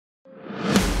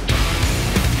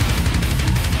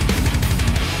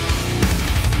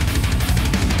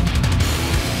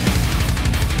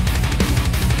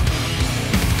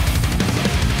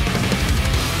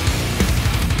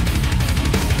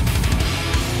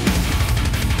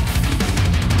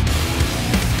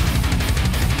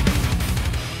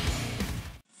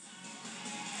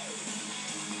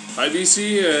Hi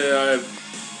VC, I've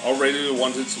already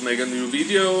wanted to make a new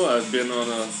video. I've been on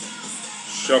a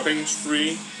shopping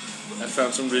spree. I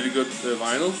found some really good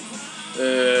vinyl.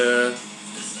 I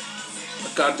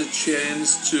got the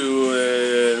chance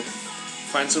to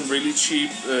find some really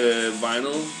cheap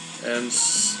vinyl and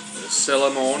sell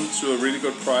them on to a really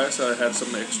good price. I had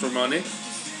some extra money,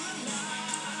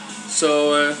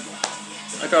 so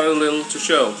I got a little to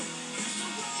show.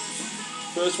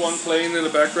 First one playing in the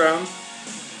background,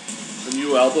 a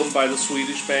new album by the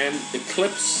Swedish band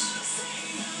Eclipse.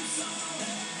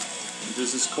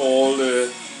 This is called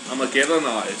Armageddon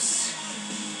Eyes.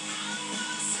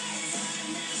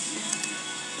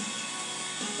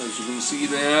 As you can see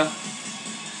there,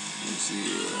 you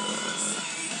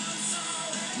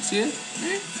see it?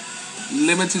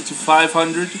 Limited to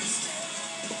 500.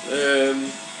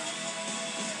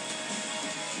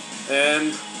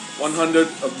 And 100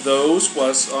 of those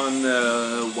was on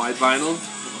white vinyl,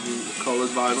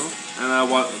 colored vinyl, and I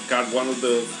got one of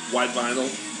the white vinyl.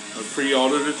 I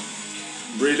pre-ordered it.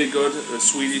 Really good,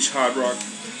 Swedish hard rock.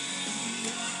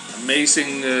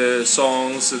 Amazing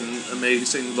songs and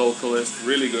amazing vocalist.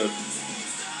 Really good.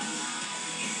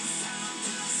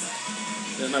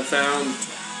 Then I found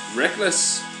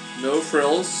Reckless, No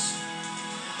Frills.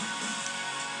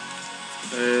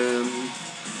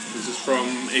 This is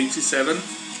from '87.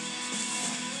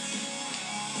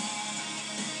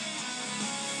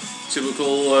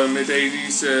 Typical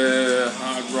mid-80s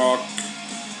hard rock.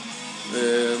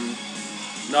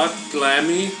 Not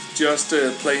glammy, just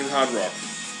plain hard rock.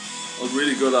 A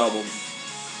really good album.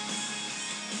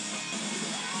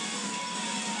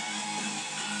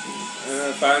 And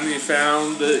I finally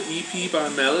found the EP by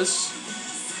Malice,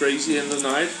 Crazy in the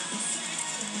Night.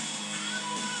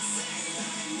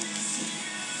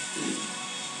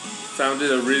 Found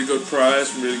it at a really good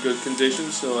price, really good condition,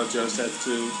 so I just had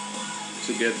to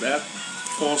get that.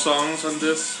 4 songs on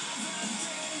this.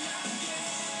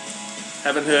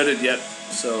 Haven't heard it yet,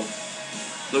 so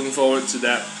looking forward to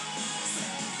that.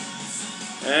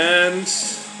 And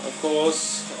of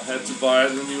course I had to buy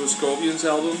the new Scorpions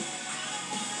album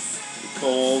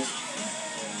called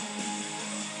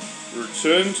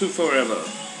Return to Forever.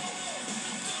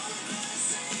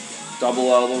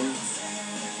 Double album.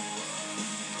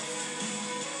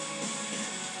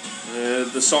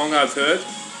 The song I've heard,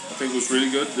 I think was really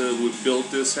good. We Built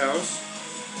This House.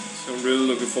 So I'm really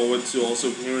looking forward to also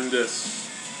hearing this,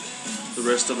 the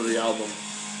rest of the album.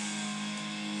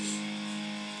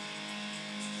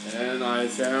 And I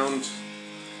found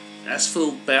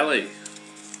Asphalt Ballet,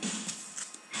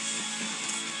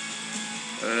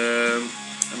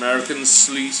 American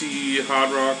sleazy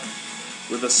hard rock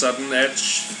with a sudden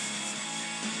edge.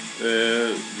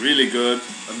 Really good,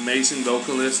 amazing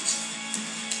vocalist.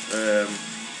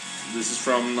 This is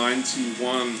from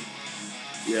 '91.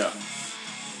 Yeah,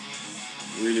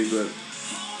 really good.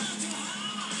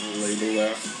 I'll label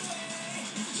that.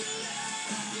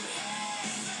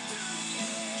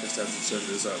 Just have to turn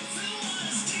this up.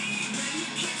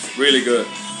 Really good.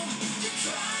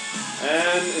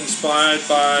 And inspired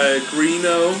by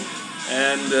Greeno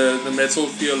and the Metal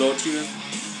Theologian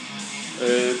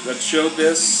that showed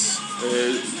this.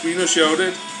 Greeno showed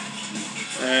it,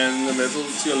 and the Metal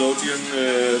Theologian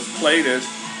played it.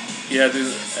 He had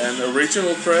an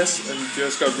original press and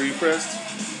just got repressed,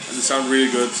 and it sounded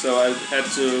really good, so I had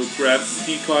to grab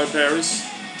Decoy Paris,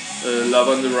 Love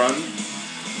on the Run,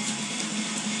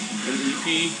 an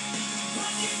EP.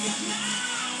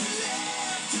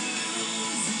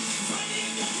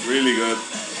 Really good.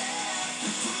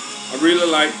 I really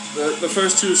like the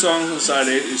first 2 songs on side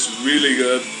 8 is really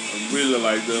good. I really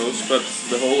like those, but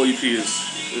the whole EP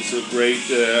is a great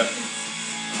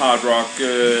hard rock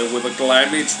with a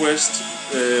glammy twist.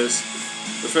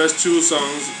 The first 2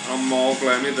 songs are more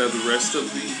glammy than the rest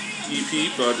of the EP,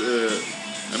 but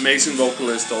amazing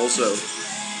vocalist also.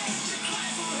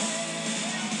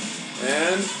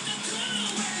 And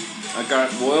I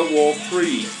got World War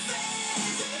III.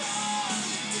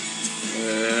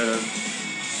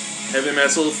 Heavy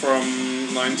metal from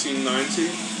 1990.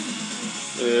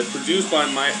 Produced by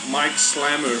Mike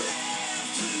Slammer.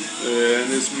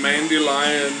 And it's Mandy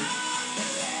Lion,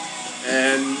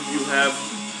 and you have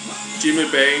Jimmy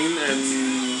Bain and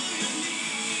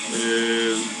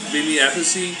Vinny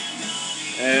Appice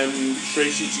and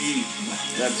Tracy G.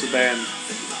 That's the band.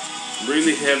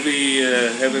 Really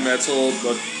heavy metal,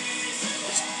 but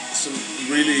some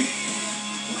really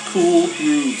cool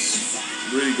grooves.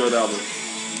 Really good album.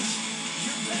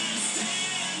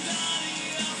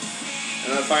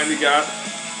 And I finally got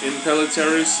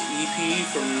Impelliteri's EP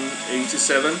from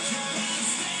 '87.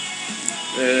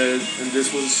 and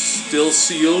this was still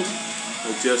sealed.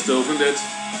 I just opened it.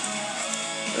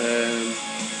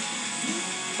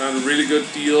 Found a really good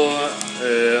deal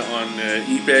on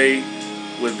eBay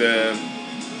with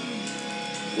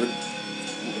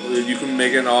you can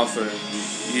make an offer.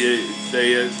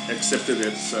 They accepted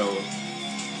it, so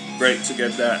great to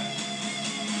get that.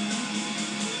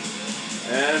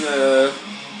 And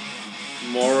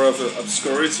more of an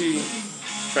obscurity,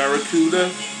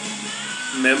 Barracuda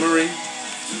Memory.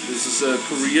 This is a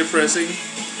Korea pressing.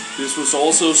 This was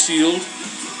also sealed.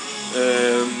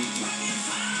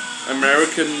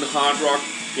 American hard rock,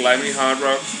 glammy hard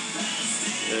rock.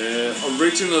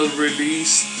 Original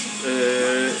released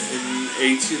in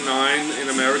 '89 in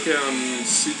America on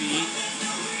CD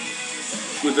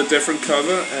with a different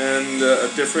cover and a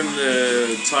different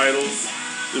title.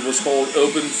 It was called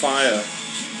Open Fire.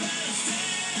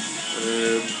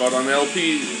 But on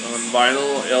LP, on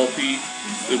vinyl LP,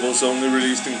 it was only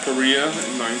released in Korea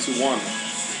in '91.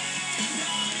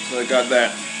 So I got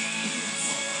that.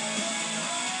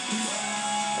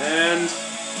 And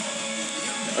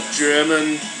a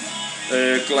German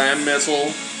glam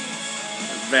metal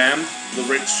vamp, the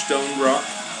Rich Stone Rock.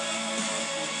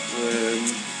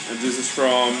 And this is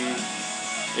from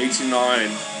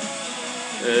 '89.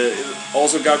 It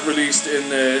also got released in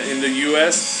the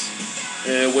US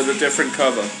with a different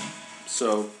cover.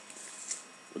 So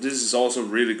this is also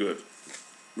really good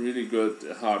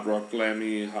hard rock,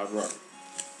 glammy hard rock.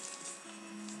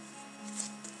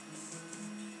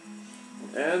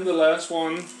 And the last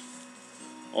one,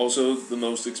 also the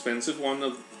most expensive one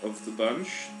of the bunch.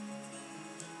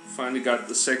 Finally got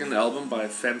the second album by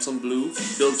Phantom Blue,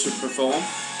 Built to Perform,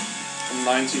 from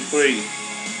 '93.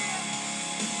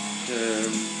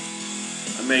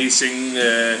 Amazing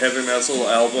heavy metal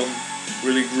album,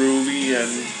 really groovy,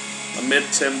 and a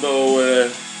mid-tempo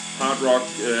hard rock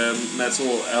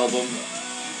metal album.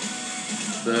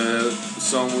 The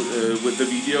song with the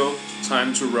video,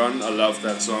 Time to Run, I love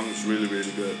that song, it's really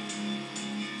good.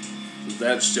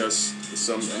 That's just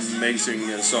some amazing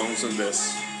songs on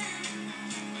this.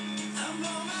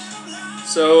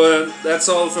 So that's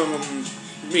all from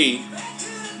me.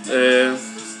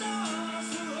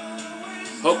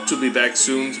 Hope to be back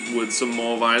soon with some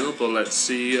more vinyl, but let's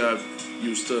see. I've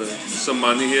used some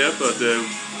money here, but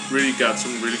really got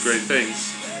some really great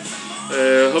things.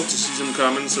 Hope to see some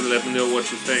comments and let me know what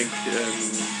you think. And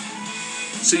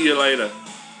see you later.